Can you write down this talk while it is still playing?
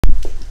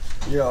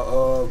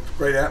Yeah,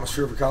 great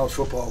atmosphere for college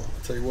football.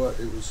 I tell you what,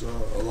 it was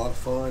a lot of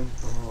fun.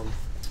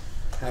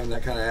 Having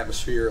that kind of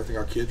atmosphere, I think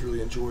our kids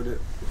really enjoyed it.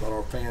 I thought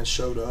our fans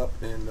showed up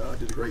and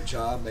did a great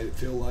job, made it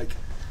feel like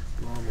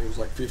it was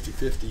like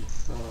 50-50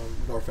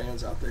 with our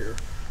fans out there.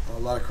 A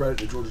lot of credit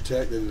to Georgia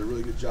Tech. They did a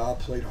really good job,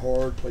 played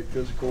hard, played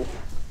physical.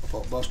 I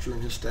thought Buster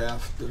and his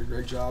staff did a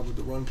great job with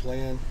the run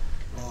plan.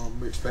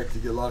 We expected to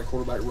get a lot of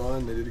quarterback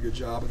run. They did a good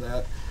job of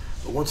that.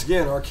 But once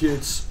again, our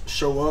kids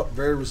show up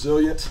very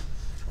resilient,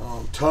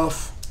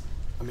 tough.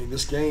 I mean,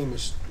 this game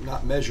is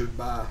not measured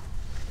by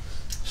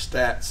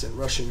stats and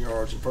rushing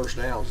yards and first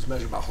downs. It's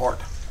measured by heart.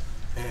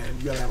 And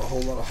you got to have a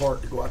whole lot of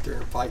heart to go out there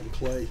and fight and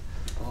play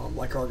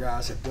like our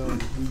guys have done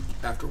week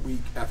after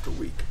week after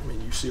week. I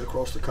mean, you see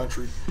across the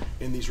country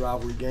in these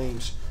rivalry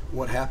games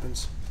what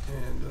happens.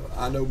 And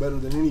I know better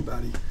than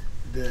anybody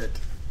that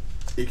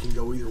it can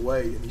go either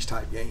way in these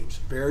type games.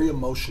 Very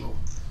emotional,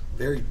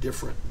 very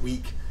different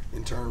week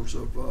in terms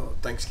of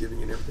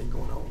Thanksgiving and everything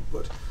going on.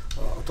 But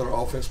I thought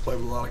our offense played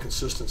with a lot of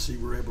consistency.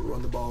 We were able to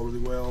run the ball really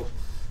well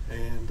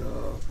and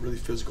really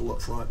physical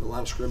up front. The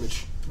line of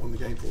scrimmage won the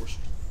game for us.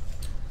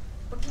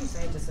 What can you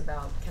say just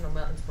about Kendall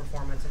Milton's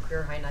performance? A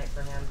career high night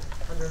for him,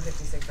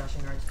 156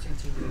 rushing yards, 2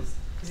 TDs.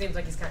 He seems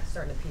like he's kind of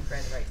starting to peak right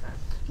at the right time.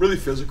 Really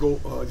physical.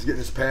 He's getting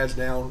his pads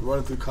down,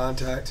 running through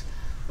contact.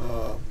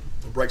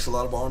 Breaks a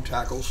lot of arm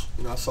tackles.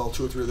 You know, I saw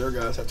 2 or 3 of their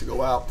guys have to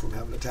go out from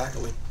having to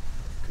tackle him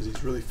because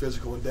he's really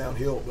physical and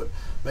downhill. But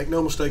make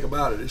no mistake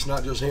about it, it's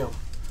not just him.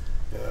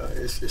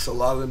 It's a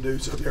lot of them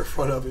dudes up there in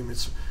front of him.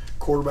 It's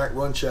quarterback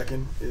run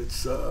checking.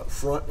 It's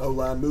front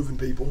O-line moving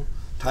people.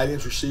 Tight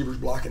ends, receivers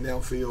blocking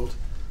downfield.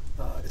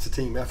 It's a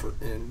team effort,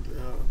 and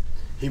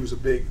he was a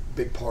big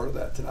part of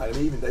that tonight. I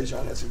mean, even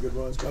Dejan had some good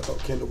runs, but I thought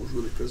Kendall was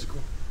really physical.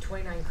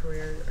 29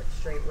 career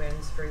straight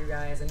wins for you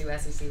guys, a new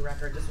SEC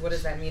record. Just what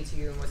does that mean to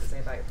you, and what does it say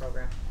about your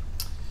program?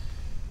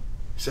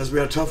 Says we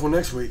got a tough one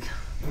next week.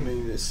 I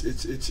mean,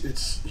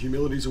 it's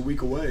humility's a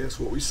week away. That's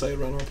what we say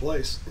around our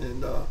place,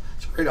 and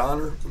it's a great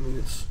honor. I mean,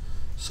 it's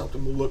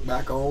something we'll look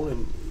back on,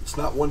 and it's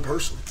not one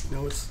person. You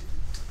know, if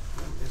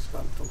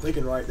I'm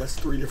thinking right, that's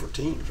 3 different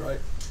teams, right?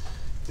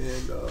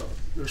 And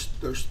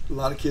there's a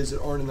lot of kids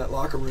that aren't in that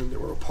locker room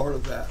that were a part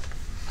of that,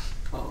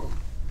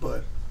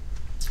 but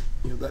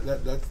you know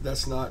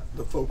that's not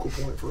the focal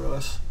point for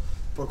us.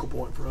 Focal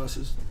point for us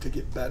is to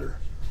get better,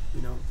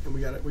 you know, and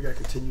we got to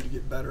continue to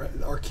get better.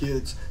 Our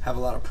kids have a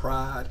lot of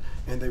pride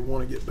and they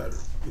want to get better.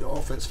 You know,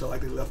 offense felt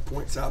like they left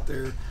points out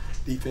there.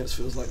 Defense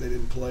feels like they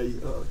didn't play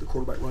the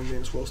quarterback run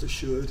game as well as they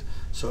should.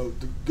 So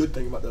the good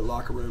thing about that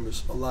locker room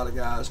is a lot of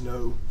guys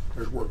know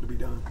there's work to be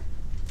done.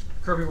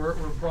 Kirby, were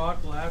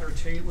Brock, Glad, or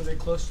Tate, were they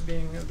close to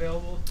being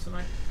available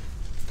tonight?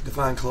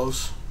 Define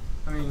close.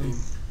 I mean,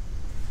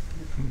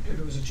 if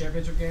it was a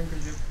championship game,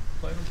 could you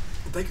play them?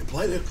 If they could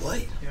play, they'd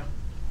played. Yeah.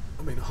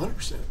 I mean,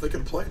 100%. If they could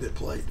have played, they'd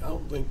played. I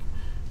don't think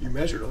you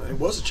measured on that. It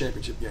was a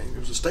championship game. It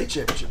was a state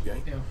championship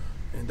game. Yeah.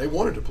 And they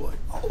wanted to play.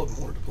 All of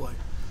them wanted to play.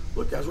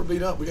 Look, guys, we're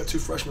beat up. We got 2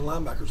 freshman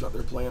linebackers out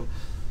there playing,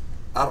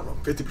 I don't know,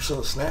 50% of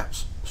the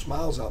snaps.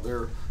 Smiles out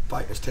there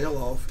fighting his tail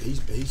off.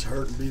 He's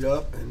hurt and beat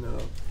up, and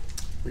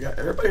we got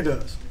everybody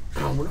does.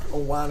 We're not going to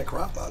whine and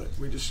cry about it.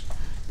 We got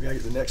to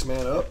get the next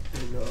man up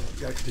and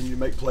got to continue to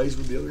make plays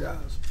with the other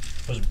guys.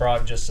 Was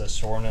Brock just a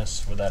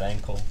soreness with that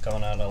ankle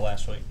coming out of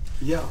last week?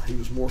 Yeah, he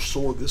was more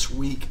sore this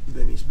week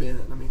than he's been.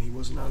 I mean, he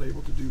was not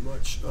able to do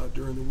much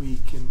during the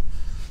week, and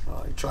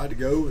he tried to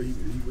go. He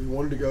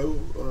wanted to go,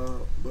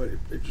 but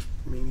it just,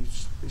 I mean,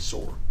 he's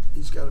sore.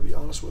 He's got to be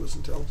honest with us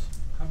and tell us.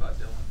 How about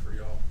Dylan for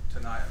y'all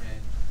tonight? I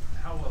mean,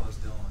 how well has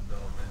Dylan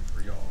been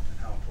for y'all, and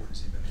how important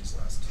has he been these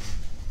last 2 games?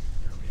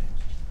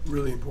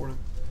 Really important.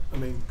 I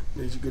mean,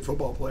 he's a good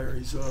football player.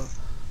 He's a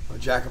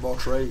jack of all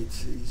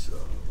trades. He's a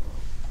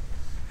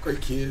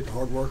great kid,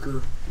 hard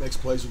worker, makes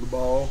plays with the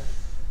ball.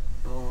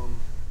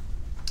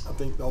 I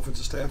think the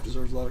offensive staff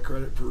deserves a lot of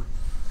credit for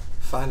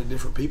finding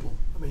different people.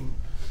 I mean,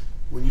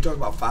 when you talk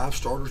about 5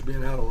 starters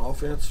being out on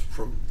offense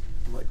from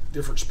like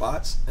different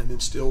spots, and then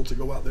still to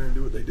go out there and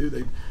do what they do,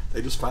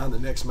 they just find the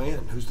next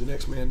man. Who's the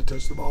next man to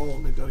touch the ball,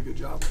 and they've done a good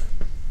job.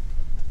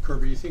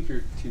 Kirby, do you think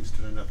your team's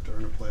done enough to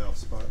earn a playoff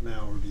spot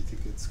now, or do you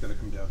think it's going to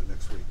come down to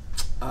next week?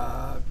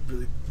 I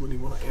really wouldn't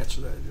even want to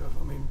answer that, Jeff.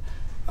 I mean,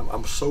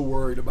 I'm so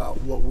worried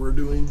about what we're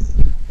doing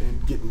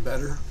and getting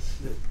better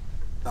that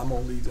I'm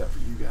going to leave that for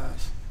you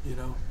guys. You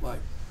know,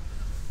 like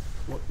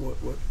what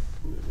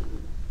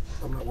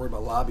I'm not worried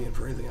about lobbying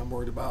for anything. I'm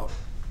worried about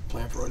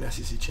playing for an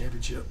SEC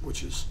championship,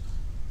 which is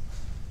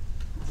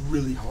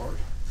really hard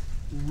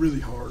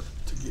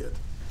to get.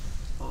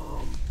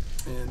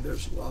 And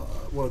there's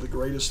one of the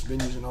greatest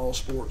venues in all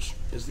sports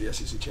is the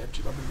SEC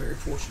championship. I've been very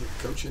fortunate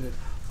coaching it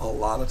a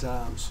lot of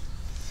times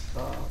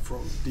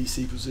from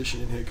DC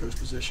position and head coach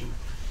position,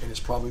 and it's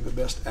probably the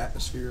best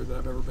atmosphere that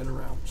I've ever been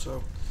around.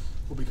 So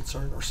we'll be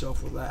concerned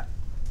ourselves with that.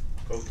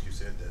 Coach, you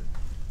said that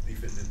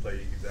defense didn't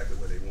play exactly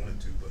where they wanted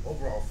to, but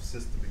overall,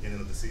 since the beginning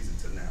of the season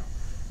to now,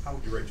 how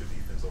would you rate your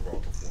defense overall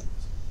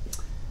performance?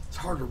 It's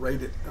hard to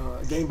rate it.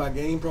 Game by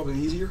game, probably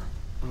easier.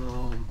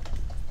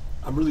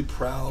 I'm really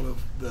proud of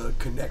the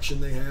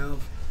connection they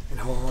have and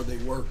how hard they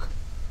work.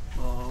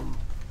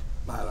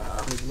 I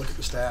don't even look at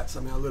the stats. I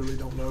mean, I literally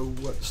don't know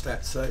what the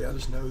stats say. I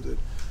just know that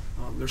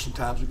there's some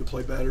times we could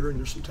play better, and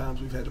there's some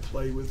times we've had to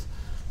play with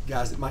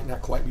guys that might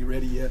not quite be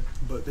ready yet,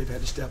 but they've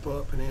had to step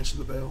up and answer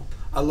the bell.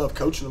 I love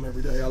coaching them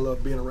every day. I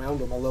love being around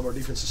them. I love our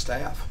defensive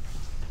staff.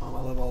 I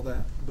love all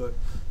that, but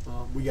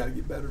we got to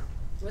get better.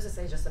 What does it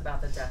say just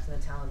about the depth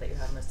and the talent that you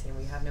have on this team?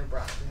 We have no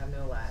Brock, you have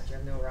no Ladd, you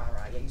have no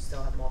Rah-Rah, yet you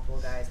still have multiple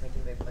guys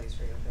making big plays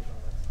for you in big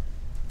moments.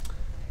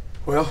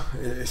 Well,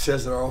 it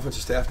says that our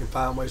offensive staff can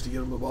find ways to get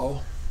them the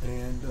ball,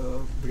 and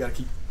we got to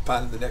keep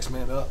finding the next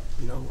man up.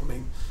 You know, I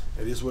mean,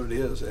 it is what it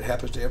is. It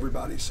happens to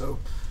everybody. So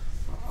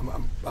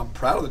I'm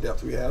proud of the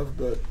depth we have,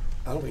 but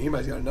I don't think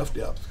anybody's got enough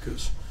depth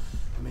because,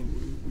 I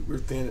mean, we're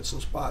thin at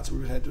some spots.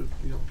 We've had to,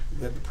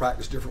 we had to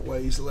practice different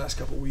ways the last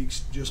couple of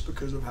weeks just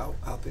because of how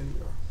thin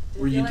we are.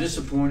 Were you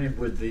disappointed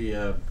with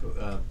the,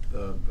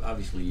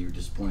 obviously you were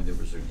disappointed there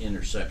was an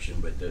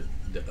interception, but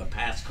a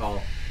pass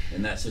call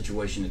in that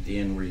situation at the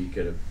end where you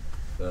could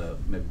have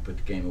maybe put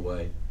the game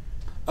away?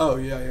 Oh,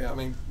 yeah. I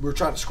mean, we're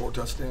trying to score a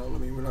touchdown. I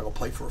mean, we're not going to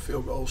play for a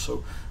field goal,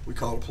 so we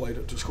called a play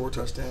to score a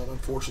touchdown.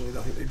 Unfortunately,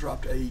 I think they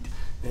dropped 8,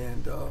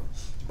 and the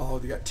ball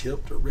either got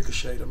tipped or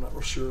ricocheted, I'm not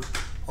real sure,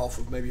 off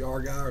of maybe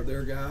our guy or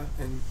their guy.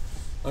 And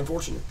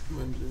unfortunate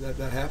when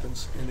that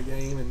happens in the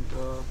game, and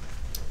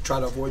try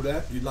to avoid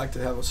that. You'd like to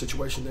have a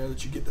situation there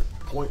that you get the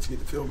points, get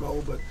the field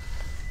goal, but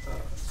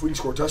if we can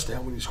score a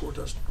touchdown, we need to score a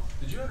touchdown.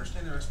 Did you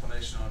understand their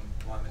explanation on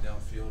lineman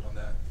downfield on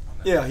that?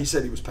 Yeah, he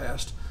said he was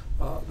past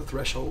the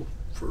threshold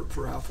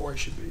for how far he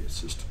should be.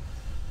 It's just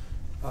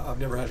I've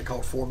never had it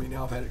called for me.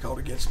 Now I've had it called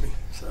against me.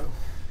 So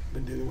I've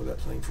been dealing with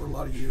that thing for a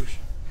lot of years.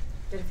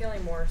 Did it feel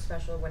any more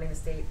special winning the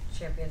state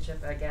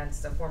championship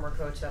against a former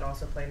coach that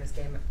also played in this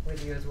game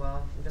with you as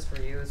well, just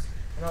for you as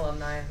an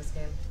alumni of this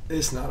game?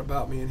 It's not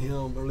about me and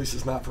him, or at least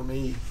it's not for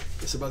me.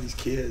 It's about these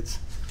kids.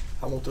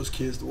 I want those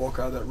kids to walk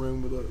out of that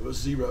room with a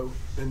 0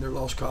 in their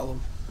loss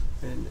column,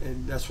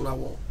 and that's what I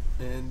want.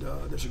 And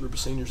there's a group of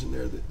seniors in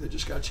there that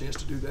just got a chance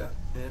to do that,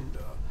 and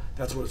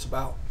that's what it's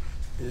about.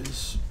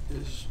 Is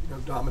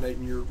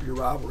dominating your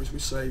rivalries. We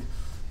say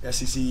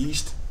SEC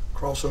East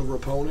crossover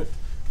opponent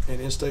and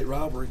in-state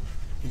rivalry.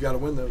 You got to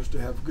win those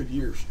to have good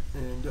years,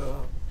 and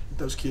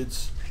those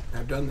kids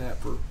have done that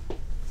for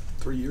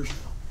 3 years now.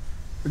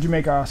 Would you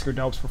make Oscar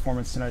Delp's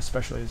performance tonight,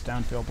 especially his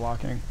downfield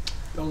blocking?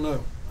 Don't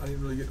know. I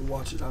didn't really get to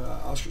watch it.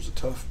 Oscar's a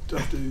tough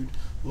dude.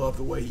 Love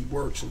the way he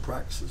works and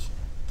practices.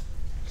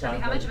 How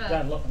much of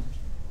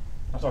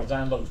a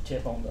Zion Lowe's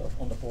tip on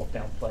the 4th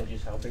down play,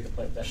 just how big a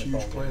play was that?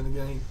 Huge play in the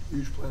game.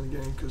 Huge play in the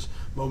game because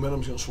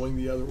momentum's going to swing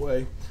the other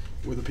way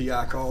with a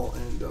PI call,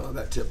 and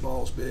that tip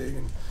ball is big.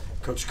 And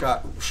Coach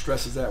Scott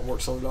stresses that and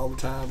works on it all the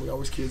time. We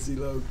always kids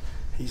Z-load.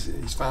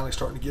 He's finally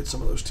starting to get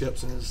some of those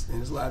tips in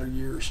his latter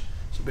years.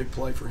 It's a big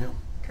play for him.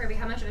 Kirby,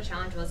 how much of a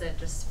challenge was it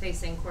just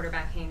facing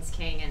quarterback Haynes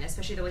King, and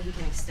especially the way he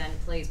can extend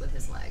plays with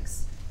his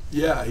legs?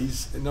 Yeah,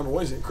 number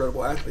one, he's an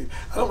incredible athlete.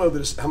 I don't know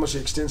that how much he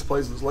extends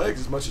plays with his legs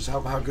as much as how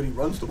good he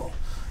runs the ball.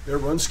 Their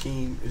run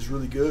scheme is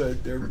really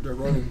good. They're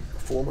running a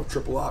form of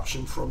triple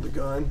option from the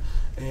gun,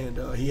 and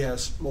he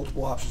has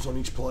multiple options on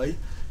each play.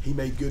 He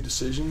made good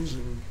decisions,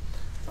 and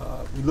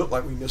we look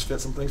like we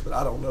misfit some things, but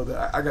I don't know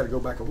that. I got to go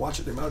back and watch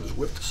it. They might have just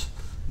whipped us,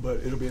 but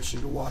it'll be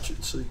interesting to watch it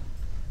and see.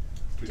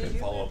 We can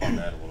follow up on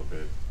that a little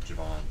bit.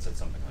 Javon said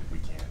something like,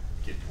 we can't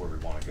get to where we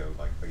want to go,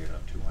 like by giving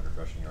up 200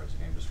 rushing yards a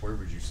game. Just where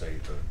would you say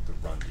the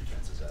run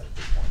defense is at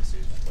this point in the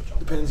season?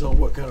 Depends on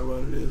what kind of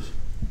run it is.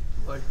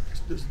 Like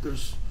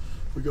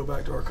we go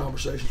back to our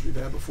conversations we've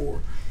had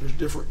before. There's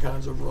different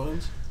kinds of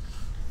runs.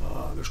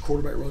 There's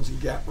quarterback runs and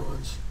gap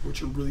runs,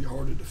 which are really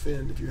hard to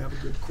defend if you have a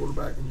good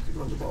quarterback and you can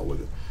run the ball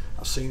with it.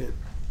 I've seen it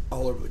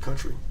all over the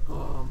country.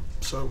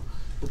 So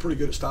we're pretty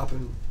good at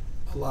stopping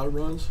a lot of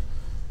runs.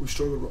 We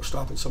struggled with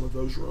stopping some of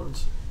those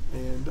runs,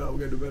 and we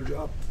got to do a better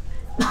job.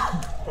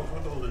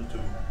 What goes into,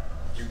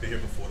 you've been here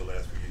before the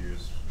last few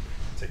years,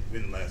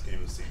 win the last game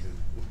of the season.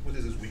 What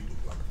does this week look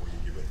like before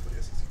you get ready for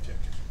the SEC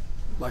championship?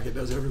 Like it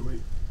does every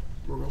week.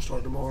 We're going to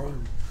start tomorrow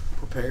and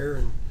prepare,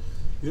 and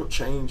you don't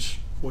change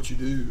what you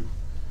do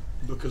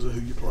because of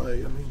who you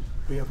play. I mean,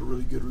 we have a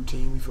really good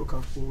routine we feel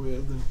comfortable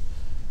with, and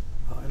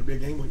it'll be a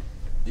game week.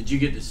 Did you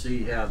get to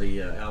see how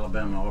the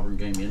Alabama-Auburn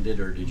game ended,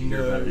 or did you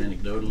hear about it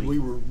anecdotally?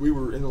 We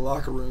were in the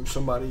locker room.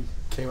 Somebody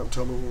came up and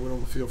told me when we went on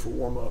the field for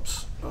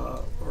warm-ups,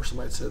 or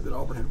somebody said that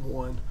Auburn had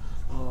won,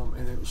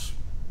 and it was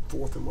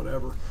 4th and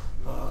whatever.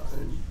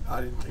 And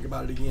I didn't think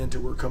about it again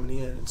until we were coming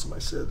in, and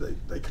somebody said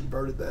they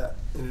converted that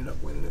and ended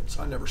up winning it.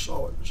 So I never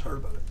saw it, just heard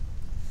about it.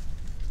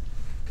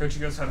 Coach,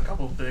 you guys had a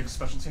couple of big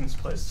special teams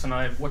plays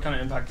tonight. What kind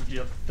of impact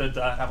did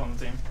that have on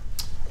the team?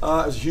 It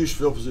was a huge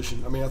field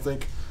position. I mean, I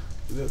think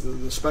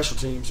the special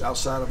teams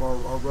outside of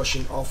our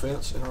rushing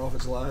offense and our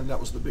offensive line, that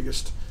was the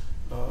biggest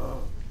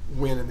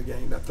win in the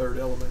game, that third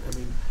element. I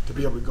mean, to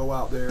be able to go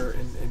out there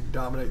and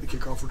dominate the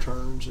kickoff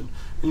returns. And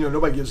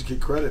nobody gives a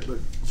kid credit, but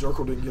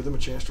Zirkle didn't give them a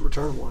chance to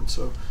return one.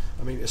 So,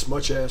 I mean, as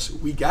much as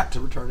we got to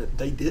return it,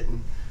 they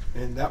didn't.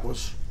 And that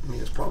was, I mean,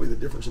 it's probably the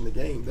difference in the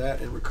game, that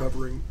and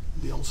recovering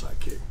the onside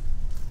kick.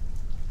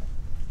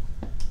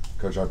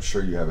 Coach, I'm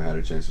sure you haven't had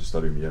a chance to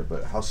study him yet,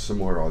 but how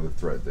similar are the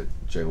threat that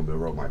Jalen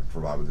Milroe might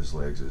provide with his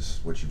legs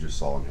as what you just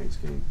saw in Haynes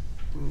King?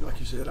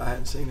 Like you said, I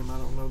hadn't seen him. I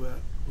don't know that.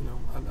 You know,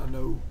 I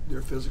know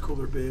they're physical,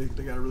 they're big,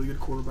 they got a really good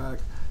quarterback,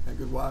 got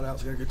good wideouts,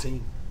 they got a good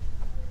team.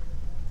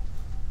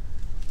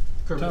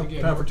 Kirby,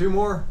 time for two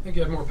more. I think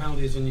you had more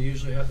penalties than you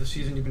usually have this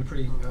season. You've been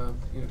pretty,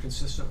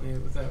 consistently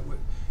with that.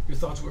 Your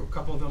thoughts were a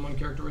couple of them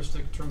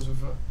uncharacteristic in terms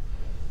of?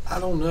 I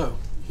don't know.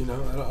 You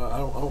know, I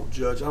don't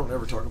judge. I don't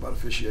ever talk about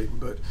officiating,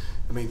 but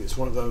I mean, it's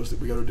one of those that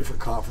we go to a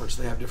different conference.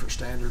 They have different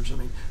standards. I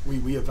mean,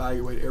 we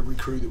evaluate every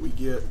crew that we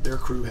get. Their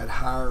crew had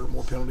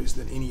more penalties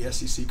than any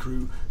SEC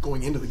crew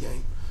going into the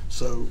game.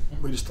 So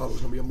we just thought it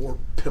was going to be a more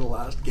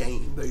penalized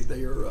game.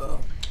 They are,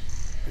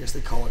 I guess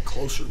they call it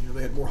closer. You know,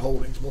 they had more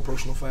holdings, more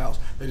personal fouls.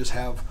 They just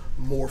have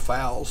more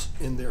fouls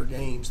in their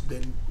games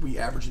than we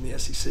average in the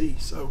SEC.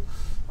 So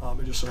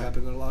it just so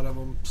happened that a lot of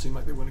them seemed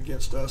like they went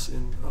against us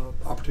in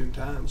opportune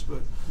times.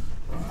 But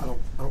I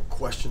don't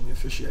question the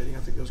officiating. I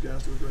think those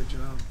guys do a great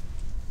job.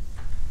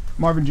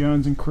 Marvin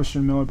Jones and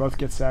Christian Miller both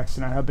get sacks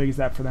tonight. How big is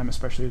that for them,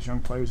 especially as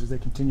young players, as they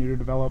continue to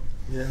develop?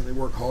 Yeah, they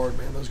work hard,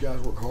 man. Those guys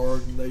work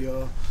hard, and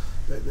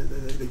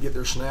they get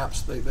their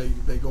snaps.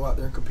 They go out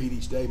there and compete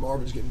each day.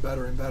 Marvin's getting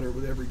better and better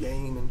with every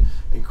game,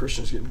 and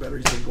Christian's getting better.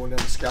 He's been going down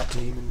the scout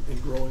team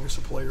and growing as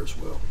a player as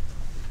well.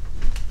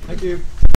 Thank you.